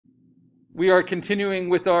We are continuing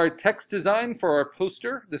with our text design for our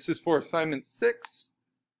poster. This is for assignment 6.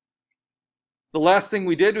 The last thing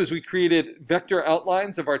we did was we created vector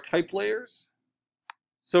outlines of our type layers.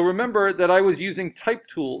 So remember that I was using type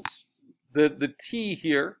tools, the T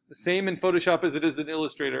here, the same in Photoshop as it is in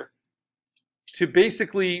Illustrator, to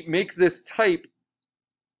basically make this type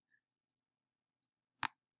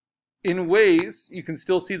in ways, you can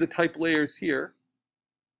still see the type layers here,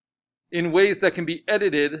 in ways that can be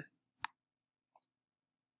edited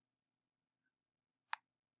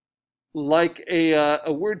like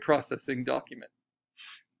a word processing document.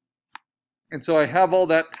 And so I have all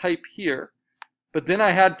that type here, but then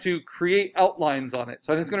I had to create outlines on it.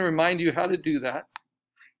 So I'm just going to remind you how to do that.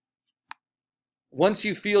 Once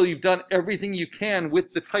you feel you've done everything you can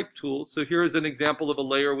with the type tools, so here is an example of a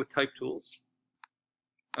layer with type tools.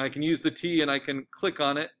 I can use the T and I can click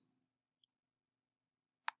on it.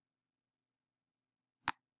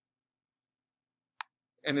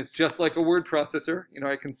 And it's just like a word processor. You know,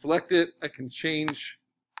 I can select it, I can change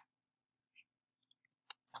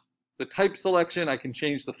the type selection, I can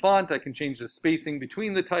change the font, I can change the spacing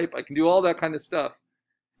between the type, I can do all that kind of stuff.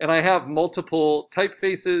 And I have multiple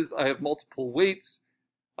typefaces, I have multiple weights.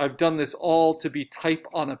 I've done this all to be type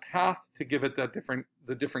on a path to give it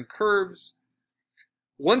the different curves.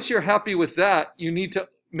 Once you're happy with that, you need to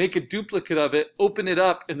make a duplicate of it, open it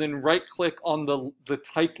up, and then right-click on the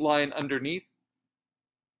type line underneath.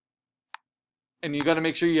 And you got to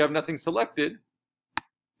make sure you have nothing selected.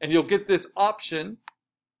 And you'll get this option.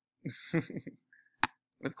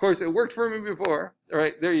 Of course, it worked for me before. All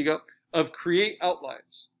right, there you go. Of create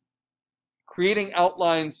outlines. Creating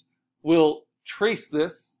outlines will trace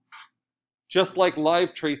this, just like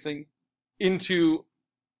live tracing, into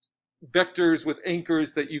vectors with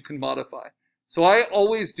anchors that you can modify. So I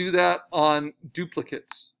always do that on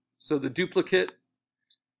duplicates. So the duplicate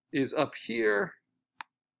is up here.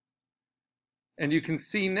 And you can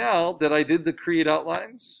see now that I did the create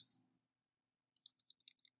outlines.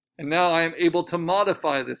 And now I am able to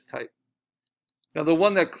modify this type. Now the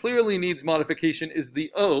one that clearly needs modification is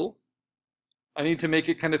the O. I need to make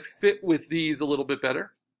it kind of fit with these a little bit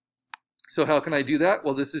better. So how can I do that?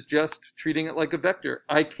 Well, this is just treating it like a vector.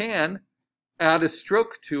 I can add a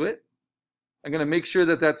stroke to it. I'm going to make sure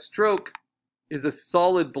that that stroke is a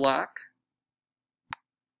solid black.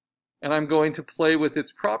 And I'm going to play with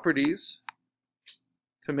its properties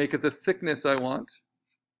to make it the thickness I want.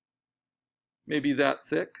 Maybe that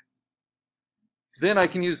thick. Then I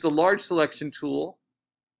can use the large selection tool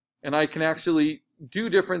and I can actually do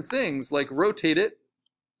different things like rotate it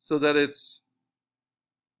so that it's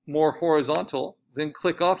more horizontal, then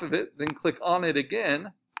click off of it, then click on it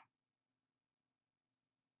again.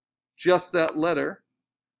 Just that letter.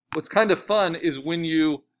 What's kind of fun is when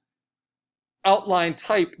you outline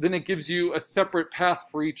type, then it gives you a separate path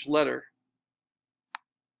for each letter.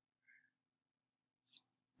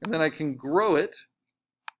 And then I can grow it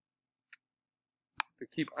to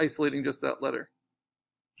keep isolating just that letter.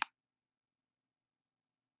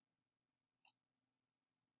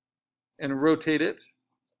 And rotate it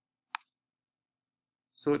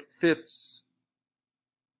so it fits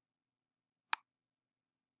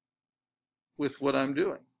with what I'm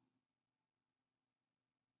doing.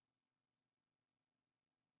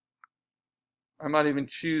 I might even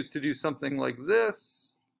choose to do something like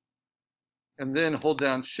this, and then hold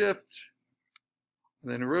down Shift,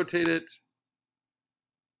 and then rotate it,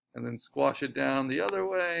 and then squash it down the other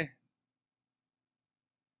way.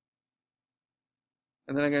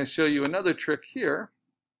 And then I'm going to show you another trick here.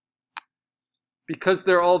 Because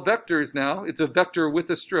they're all vectors now, it's a vector with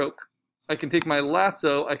a stroke. I can take my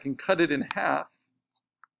lasso, I can cut it in half.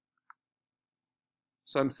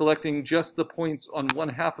 So I'm selecting just the points on one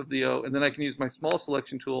half of the O, and then I can use my small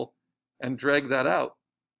selection tool and drag that out.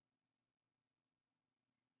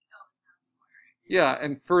 Yeah,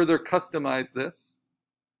 and further customize this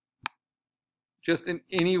just in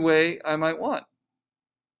any way I might want.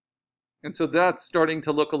 And so that's starting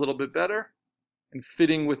to look a little bit better and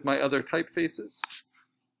fitting with my other typefaces.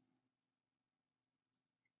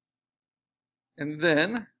 And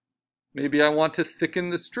then maybe I want to thicken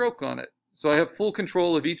the stroke on it. So I have full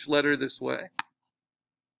control of each letter this way.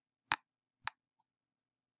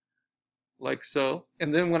 Like so.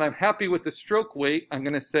 And then when I'm happy with the stroke weight, I'm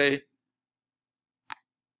going to say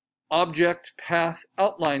Object Path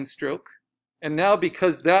Outline Stroke. And now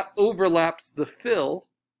because that overlaps the fill,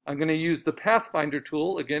 I'm going to use the Pathfinder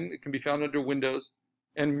tool, again, it can be found under Windows,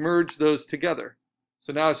 and merge those together.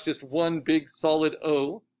 So now it's just one big solid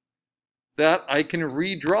O that I can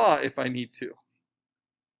redraw if I need to.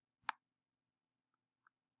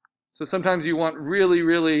 So sometimes you want really,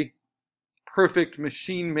 really perfect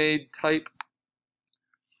machine-made type.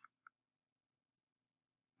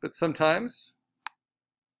 But sometimes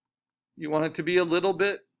you want it to be a little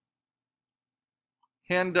bit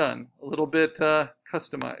hand done, a little bit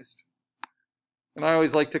customized. And I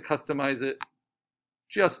always like to customize it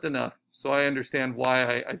just enough so I understand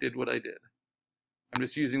why I did what I did. I'm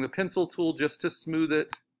just using the pencil tool just to smooth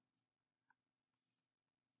it.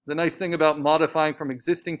 The nice thing about modifying from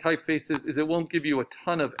existing typefaces is it won't give you a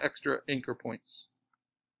ton of extra anchor points.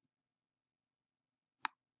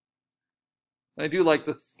 I do like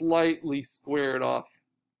the slightly squared off,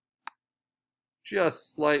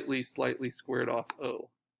 just slightly squared off O.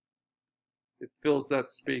 It fills that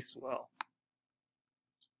space well.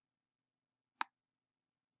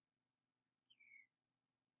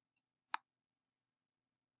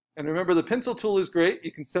 And remember, the pencil tool is great.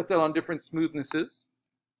 You can set that on different smoothnesses.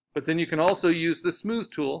 But then you can also use the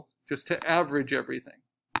smooth tool just to average everything.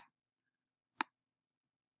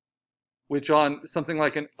 Which on something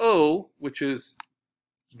like an O, which is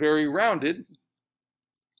very rounded,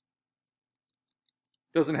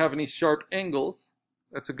 doesn't have any sharp angles,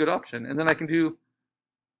 that's a good option. And then I can do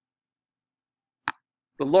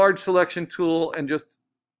the large selection tool and just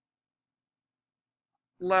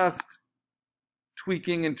last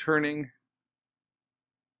tweaking and turning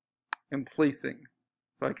and placing.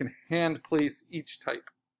 So I can hand place each type.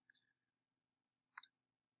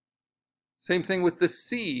 Same thing with the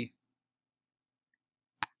C.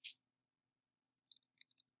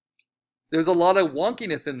 There's a lot of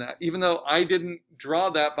wonkiness in that, even though I didn't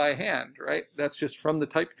draw that by hand, right? That's just from the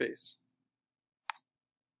typeface.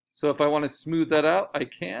 So if I want to smooth that out, I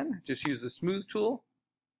can. Just use the smooth tool.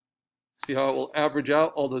 See how it will average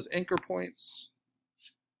out all those anchor points.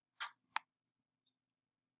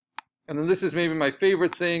 And then this is maybe my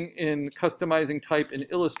favorite thing in customizing type in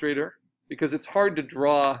Illustrator, because it's hard to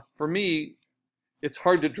draw. For me, it's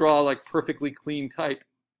hard to draw like perfectly clean type.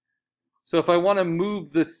 So if I want to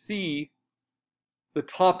move the C, the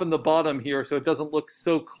top and the bottom here, so it doesn't look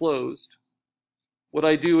so closed, what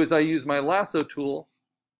I do is I use my lasso tool.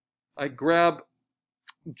 I grab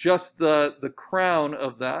just the crown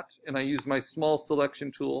of that, and I use my small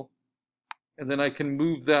selection tool, and then I can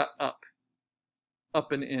move that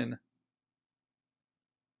up and in.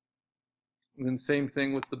 And then same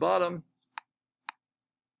thing with the bottom.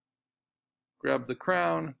 Grab the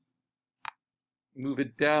crown, move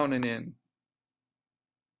it down and in.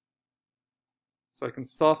 So I can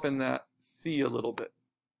soften that C a little bit.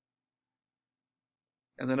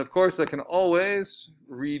 And then of course I can always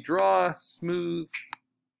redraw, smooth.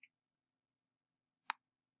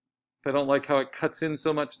 If I don't like how it cuts in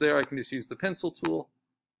so much there, I can just use the pencil tool.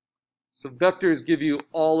 So vectors give you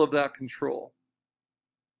all of that control.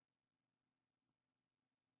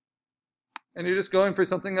 And you're just going for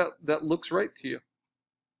something that looks right to you.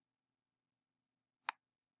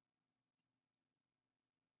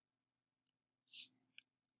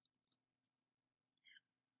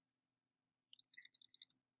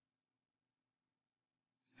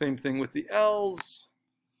 Same thing with the L's.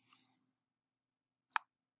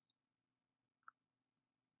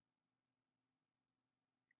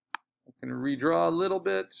 I can redraw a little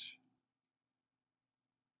bit.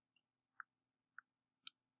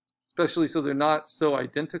 Especially so they're not so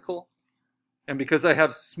identical. And because I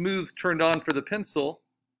have smooth turned on for the pencil,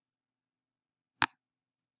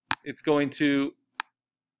 it's going to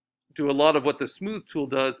do a lot of what the smooth tool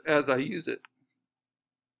does as I use it.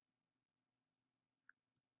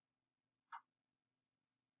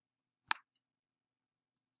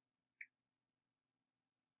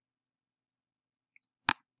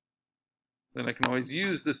 Then I can always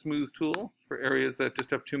use the smooth tool for areas that just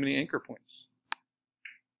have too many anchor points.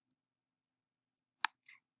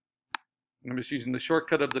 I'm just using the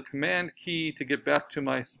shortcut of the Command key to get back to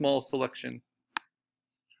my small selection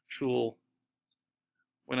tool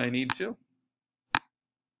when I need to.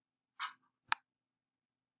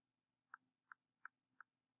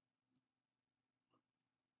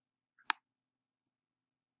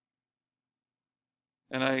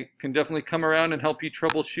 And I can definitely come around and help you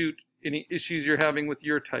troubleshoot any issues you're having with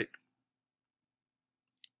your type.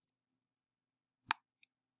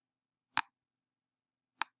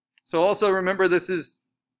 So also remember, this is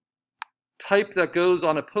type that goes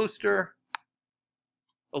on a poster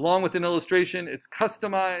along with an illustration. It's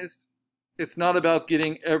customized. It's not about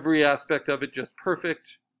getting every aspect of it just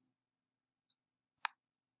perfect.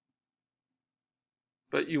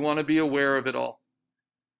 But you want to be aware of it all.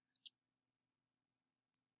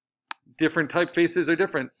 Different typefaces are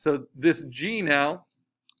different. So this G now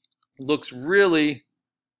looks really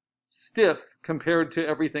stiff compared to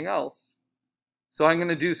everything else. So I'm going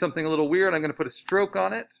to do something a little weird. I'm going to put a stroke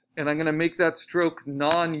on it, and I'm going to make that stroke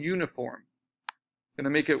non-uniform. I'm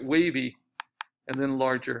going to make it wavy and then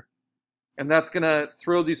larger. And that's going to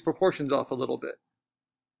throw these proportions off a little bit.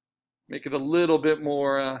 Make it a little bit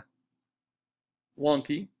more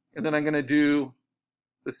wonky. And then I'm going to do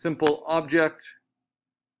the simple object,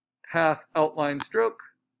 path, outline, stroke.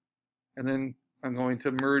 And then I'm going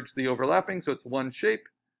to merge the overlapping so it's one shape.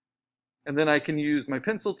 And then I can use my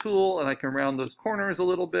pencil tool and I can round those corners a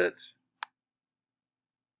little bit.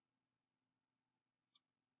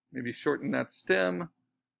 Maybe shorten that stem.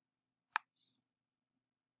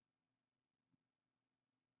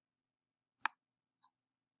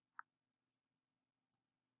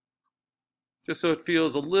 Just so it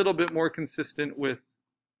feels a little bit more consistent with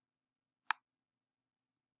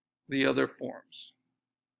the other forms.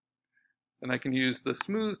 Then I can use the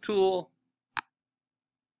smooth tool.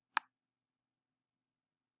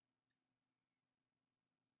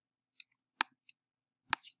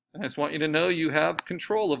 I just want you to know you have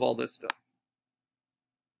control of all this stuff.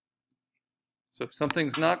 So if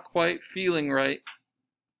something's not quite feeling right,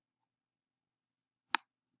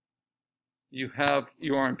 you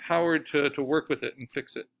are empowered to work with it and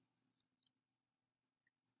fix it.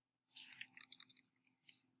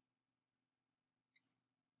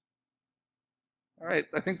 All right,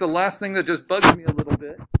 I think the last thing that just bugs me a little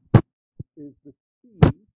bit is the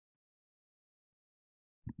speed.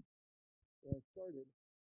 Where I started,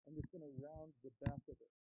 I'm just going to round the back of it.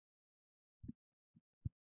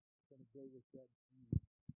 I'm going to go with that G.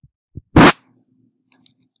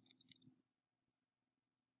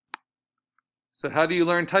 So how do you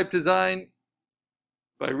learn type design?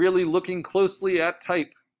 By really looking closely at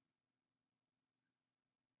type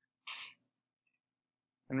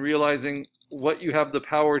and realizing what you have the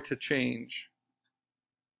power to change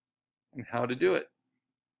and how to do it.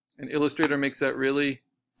 And Illustrator makes that really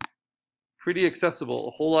pretty accessible,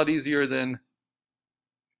 a whole lot easier than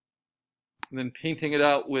painting it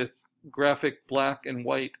out with graphic black and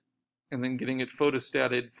white and then getting it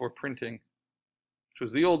photostatted for printing, which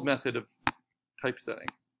was the old method of typesetting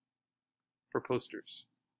for posters.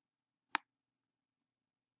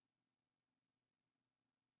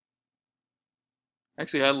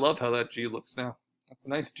 Actually, I love how that G looks now. That's a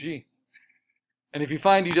nice G. And if you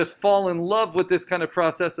find you just fall in love with this kind of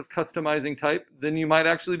process of customizing type, then you might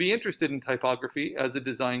actually be interested in typography as a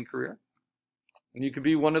design career. And you could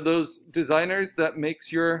be one of those designers that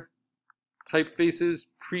makes your typefaces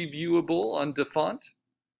previewable on DaFont.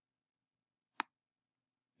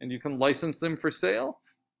 And you can license them for sale.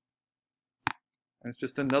 And it's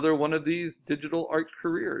just another one of these digital art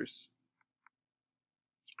careers.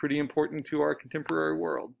 It's pretty important to our contemporary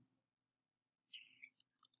world.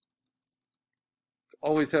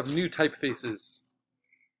 Always have new typefaces.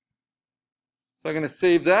 So I'm going to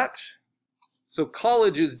save that. So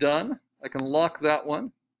college is done. I can lock that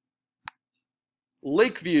one.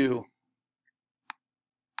 Lakeview.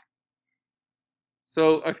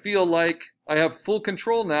 So I feel like I have full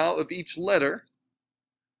control now of each letter.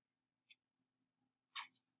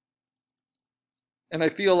 And I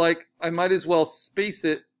feel like I might as well space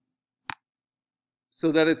it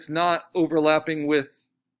so that it's not overlapping with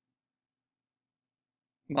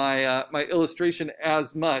my illustration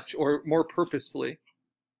as much or more purposefully.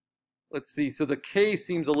 Let's see, so the K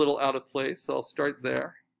seems a little out of place, so I'll start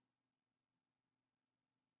there.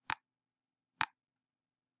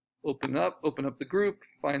 Open up the group,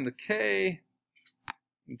 find the K,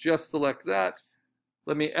 and just select that.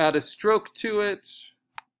 Let me add a stroke to it.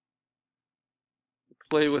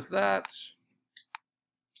 Play with that.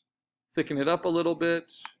 Thicken it up a little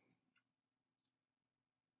bit.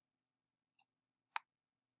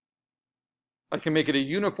 I can make it a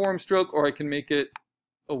uniform stroke or I can make it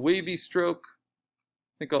a wavy stroke.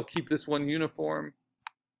 I think I'll keep this one uniform.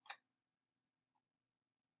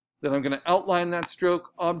 Then I'm going to outline that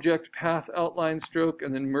stroke, object, path, outline, stroke,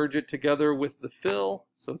 and then merge it together with the fill,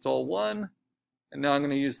 so it's all one. And now I'm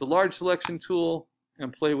going to use the large selection tool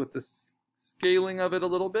and play with the scaling of it a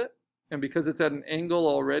little bit. And because it's at an angle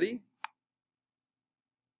already,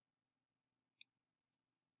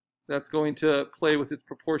 that's going to play with its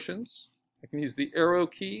proportions. I can use the arrow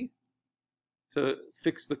key to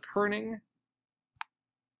fix the kerning.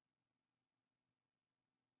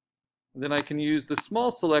 Then I can use the small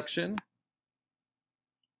selection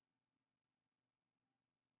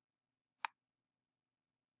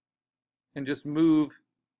and just move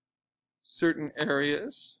certain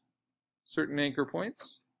areas, certain anchor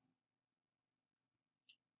points.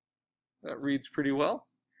 That reads pretty well.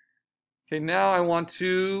 Okay, now I want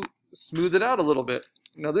to smooth it out a little bit.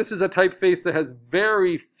 Now this is a typeface that has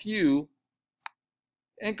very few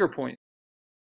anchor point.